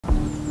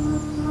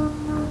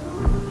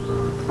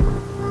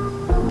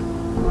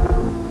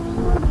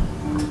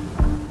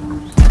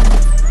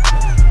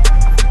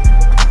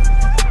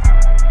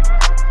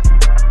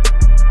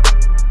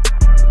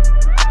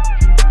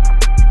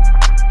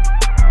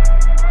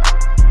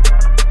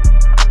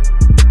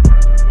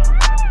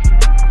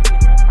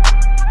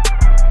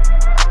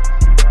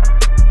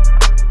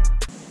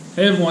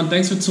Hey everyone,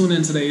 thanks for tuning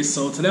in today.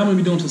 So today I'm going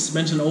to be doing a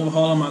suspension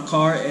overhaul on my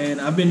car,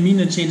 and I've been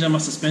meaning to change out my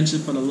suspension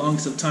for the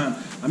longest of time.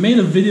 I made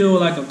a video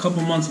like a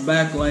couple months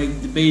back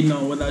debating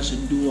on whether I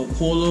should do a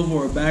coilover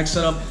or a bag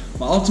setup,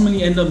 but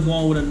ultimately ended up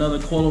going with another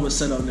coilover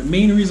setup. The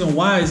main reason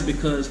why is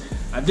because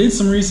I did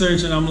some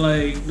research and I'm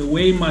like, the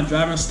way my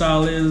driving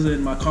style is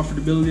and my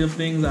comfortability of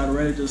things, I'd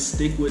rather just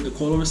stick with the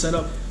coilover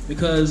setup.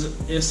 Because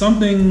if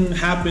something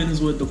happens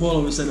with the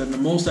coilover setup, the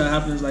most that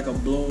happens is like a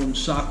blown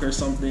shock or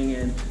something,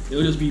 and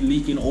it'll just be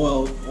leaking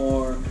oil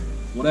or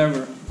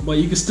whatever. But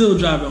you can still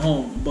drive it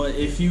home. But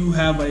if you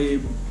have a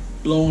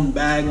blown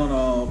bag on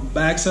a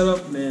bag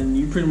setup, then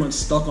you're pretty much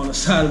stuck on the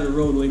side of the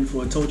road waiting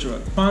for a tow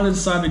truck. Finally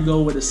decided to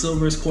go with the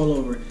Silver's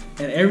coilover,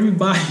 and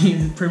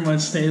everybody pretty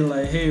much stayed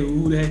like, hey,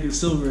 who the heck is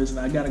Silver's? And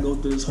I gotta go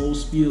through this whole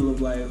spiel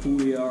of like who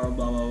they are,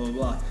 blah blah blah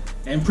blah.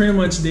 And pretty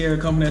much they're a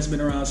company that's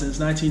been around since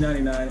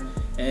 1999,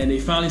 and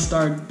they finally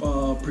started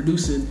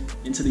producing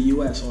into the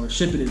US, or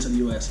shipping into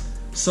the US.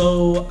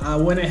 So I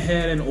went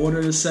ahead and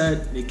ordered a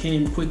set. It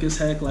came quick as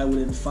heck, like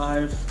within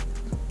five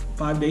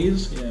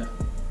days.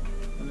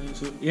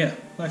 Yeah,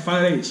 like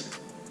 5 days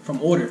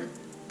from order,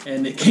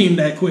 and it came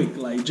that quick.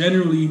 Like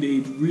generally they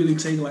really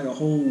take like a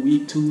whole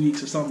week, 2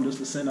 weeks or something just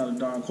to send out a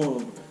darn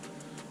coilover.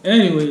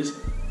 Anyways,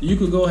 you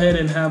could go ahead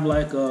and have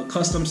like a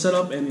custom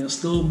setup and it'll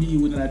still be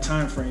within that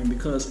time frame,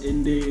 because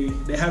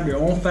they have their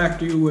own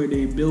factory where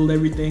they build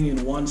everything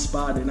in one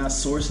spot. They're not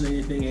sourcing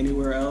anything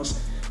anywhere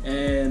else.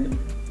 And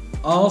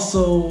I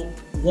also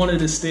wanted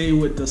to stay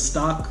with the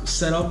stock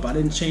setup. I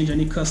didn't change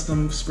any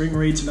custom spring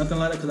rates or nothing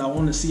like that, because I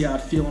wanted to see how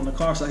it feel on the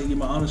car so I can get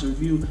my honest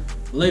review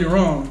later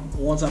on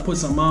once I put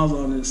some miles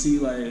on it and see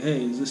like,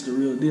 hey, is this the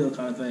real deal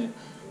kind of thing.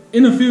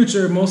 In the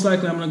future, most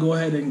likely I'm gonna go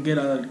ahead and get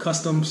a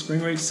custom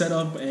spring rate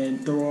setup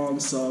and throw on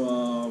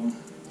some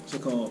what's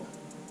it called,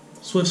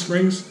 Swift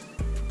springs.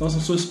 Throw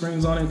some Swift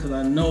springs on it, because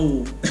I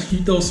know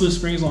you throw Swift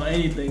springs on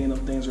anything and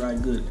them things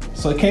ride good.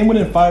 So it came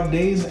within 5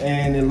 days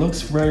and it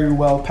looks very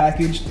well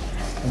packaged.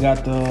 I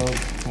got the,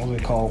 what's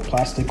it called,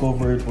 plastic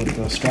over it with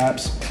the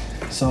straps.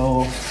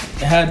 So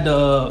it had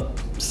the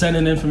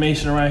sending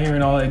information right here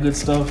and all that good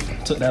stuff.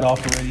 Took that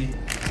off already.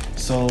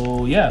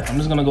 So yeah, I'm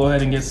just gonna go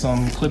ahead and get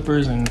some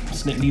clippers and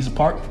snip these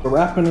apart. The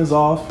wrapping is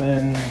off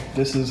and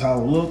this is how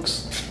it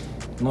looks.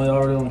 I know y'all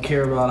really don't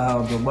care about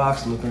how the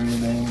box looks or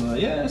anything, but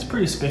yeah, it's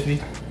pretty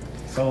spiffy.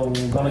 So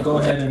we're gonna go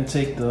ahead and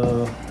take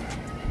the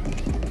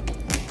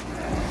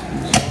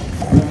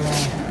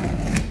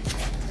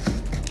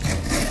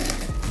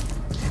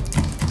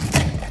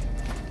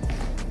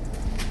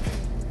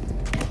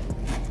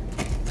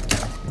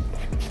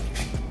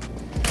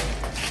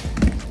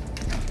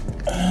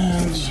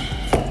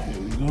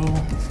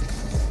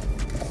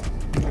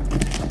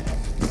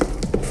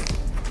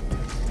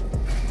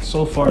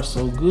so far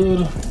so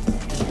good.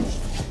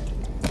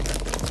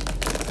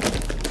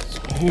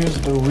 So here's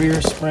the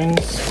rear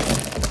springs,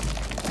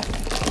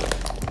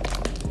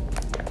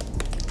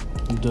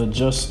 the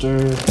adjuster,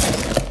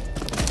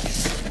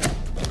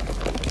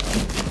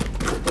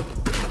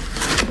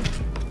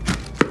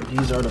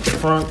 these are the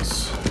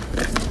fronts,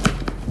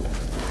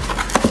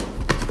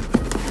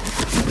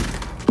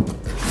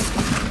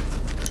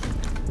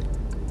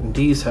 and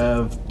these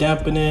have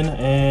dampening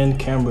and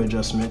camber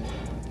adjustment,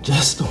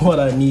 just what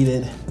I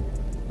needed.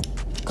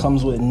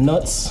 Comes with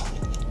nuts.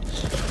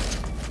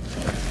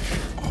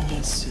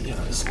 Let's see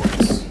how this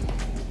looks.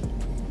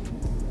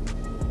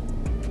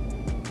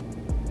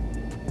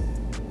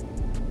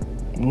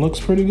 It looks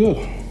pretty good.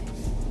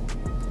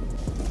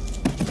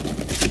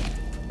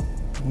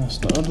 And that's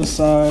the other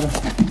side.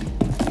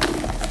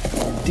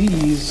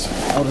 These,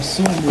 I would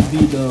assume, would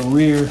be the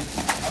rear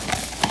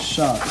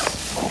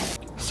shocks.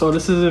 So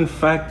this is in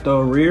fact the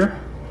rear.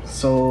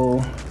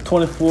 So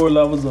 24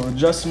 levels of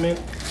adjustment,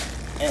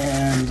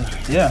 and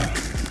yeah.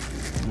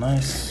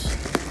 Nice.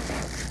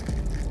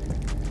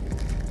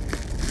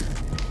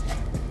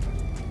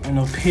 And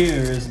up here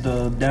is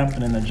the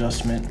dampening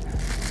adjustment.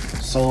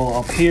 So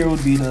up here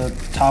would be the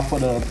top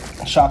of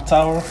the shock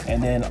tower,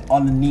 and then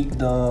underneath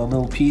the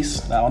little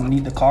piece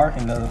underneath the car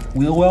in the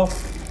wheel well,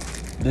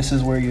 this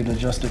is where you'd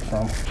adjust it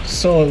from.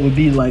 So it would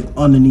be like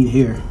underneath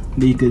here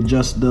that you could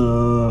adjust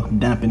the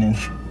dampening.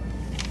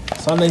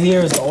 So under here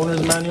is the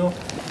owner's manual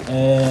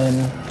and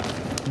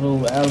a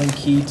little Allen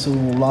key to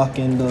lock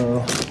in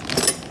the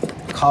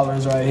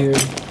collars right here,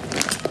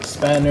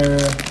 spanner,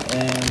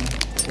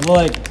 and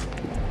like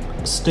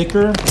a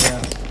sticker.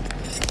 Yeah.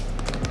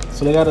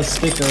 So they got a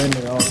sticker in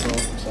there also.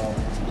 So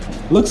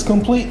looks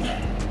complete.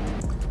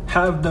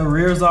 Have the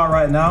rears out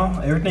right now.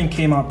 Everything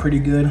came out pretty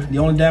good. The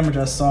only damage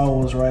I saw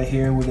was right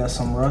here. We got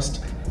some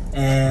rust,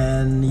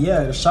 and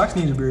yeah, the shocks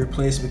need to be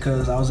replaced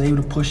because I was able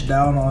to push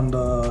down on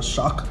the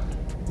shock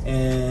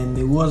and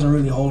it wasn't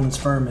really holding its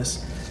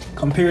firmness.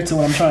 Compared to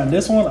when I'm trying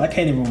this one, I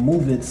can't even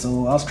move it,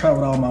 so I was trying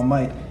with all my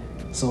might.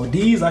 So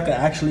these I could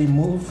actually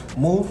move,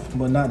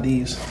 but not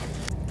these.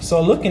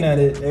 So looking at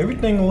it,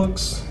 everything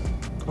looks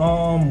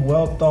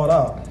well thought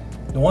out.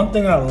 The one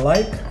thing I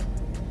like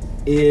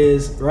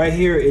is right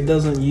here, it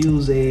doesn't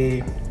use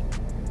a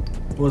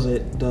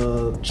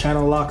the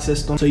channel lock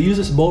system. So use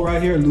this bolt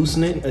right here,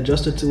 loosen it,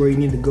 adjust it to where you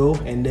need to go,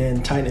 and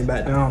then tighten it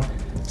back down.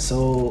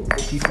 So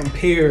if you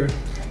compare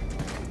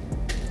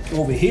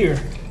over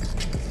here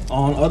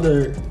on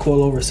other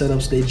coilover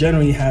setups, they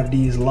generally have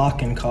these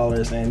locking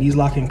collars, and these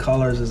locking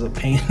collars is a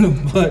pain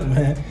in the butt,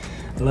 man.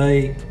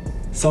 Like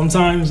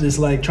sometimes it's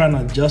like trying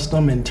to adjust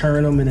them and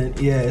turn them, and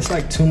it's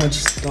like too much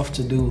stuff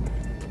to do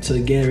to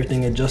get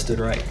everything adjusted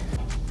right.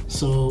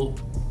 So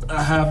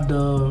I have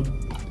the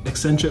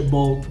eccentric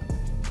bolt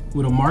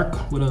with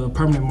a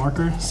permanent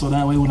marker, so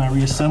that way when I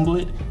reassemble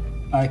it,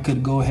 I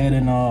could go ahead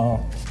and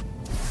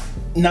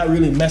not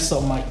really mess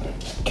up my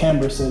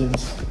camber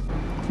settings.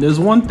 There's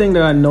one thing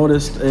that I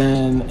noticed,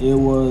 and it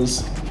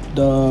was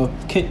the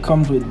kit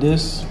comes with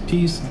this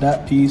piece,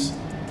 that piece,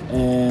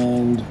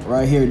 and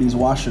right here these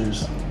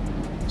washers.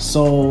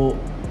 So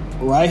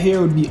right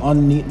here would be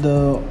underneath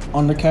the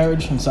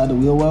undercarriage inside the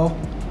wheel well,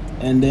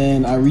 and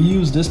then I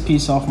reused this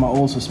piece off my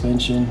old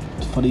suspension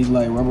for these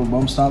like rubber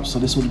bump stops, so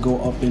this would go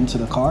up into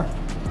the car.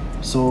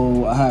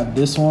 So I have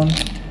this one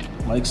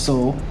like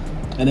so,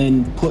 and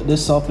then put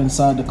this up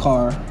inside the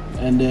car,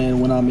 and then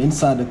when I'm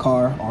inside the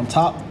car on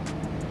top,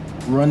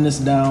 run this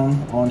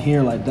down on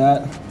here like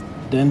that,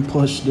 then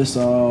push this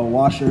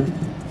washer,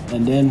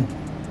 and then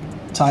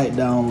tie it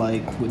down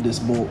like with this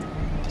bolt.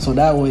 So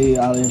that way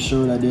I'll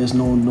ensure that there's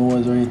no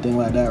noise or anything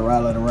like that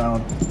rattling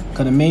around.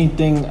 Because the main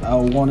thing I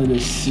wanted to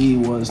see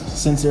was,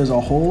 since there's a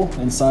hole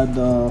inside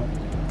the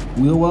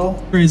wheel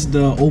well, here is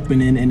the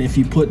opening, and if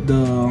you put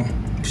the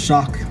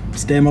shock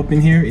stem up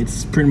in here,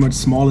 it's pretty much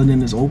smaller than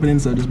this opening,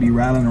 so it'll just be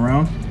rattling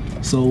around.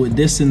 So with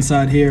this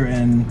inside here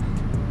and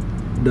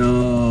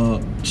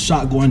the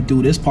shock going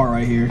through this part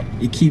right here,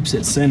 it keeps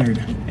it centered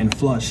and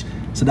flush,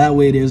 so that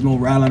way there's no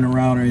rattling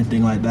around or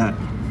anything like that.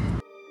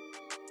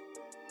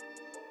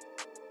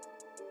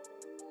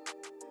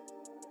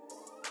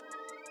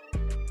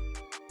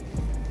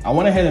 I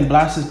went ahead and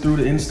blasted through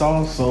the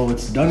install, so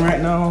it's done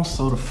right now.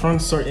 So the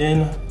fronts are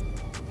in,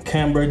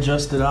 camber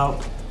adjusted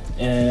out,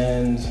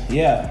 and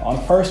yeah,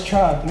 on first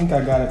try I think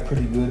I got it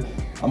pretty good.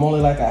 I'm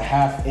only like a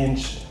 ½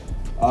 inch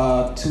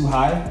too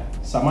high,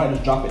 so I might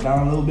just drop it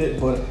down a little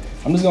bit, but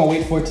I'm just gonna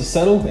wait for it to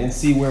settle and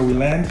see where we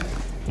land.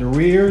 The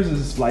rears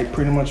is like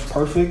pretty much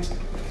perfect,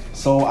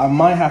 so I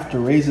might have to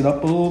raise it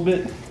up a little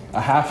bit,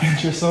 a ½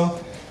 inch or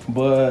so,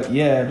 but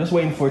yeah, just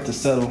waiting for it to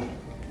settle.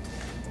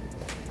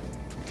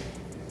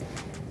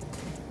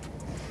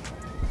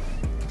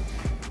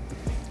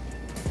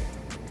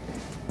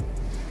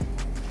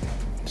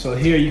 So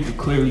here you can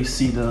clearly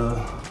see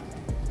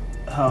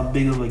how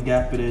big of a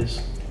gap it is.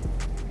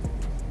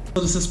 So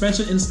the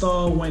suspension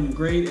install went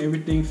great,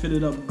 everything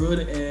fitted up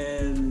good,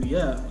 and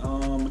yeah,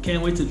 I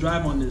can't wait to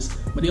drive on this.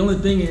 But the only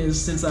thing is,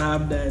 since I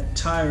have that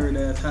tire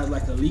that has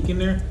like a leak in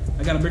there,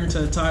 I gotta bring it to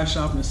the tire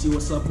shop and see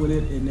what's up with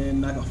it, and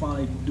then I can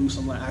finally do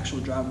some like actual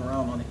driving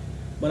around on it.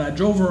 But I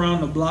drove around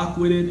the block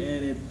with it,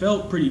 and it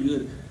felt pretty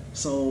good.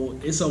 So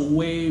it's a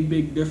way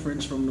big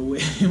difference from the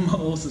way my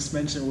old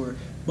suspension were.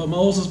 But my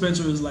old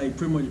suspension was like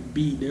pretty much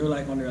beat. They were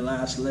like on their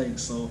last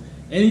legs. So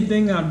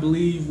anything I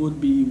believe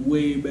would be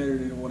way better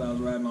than what I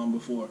was riding on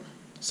before.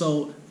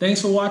 So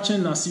thanks for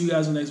watching. I'll see you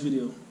guys in the next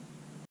video.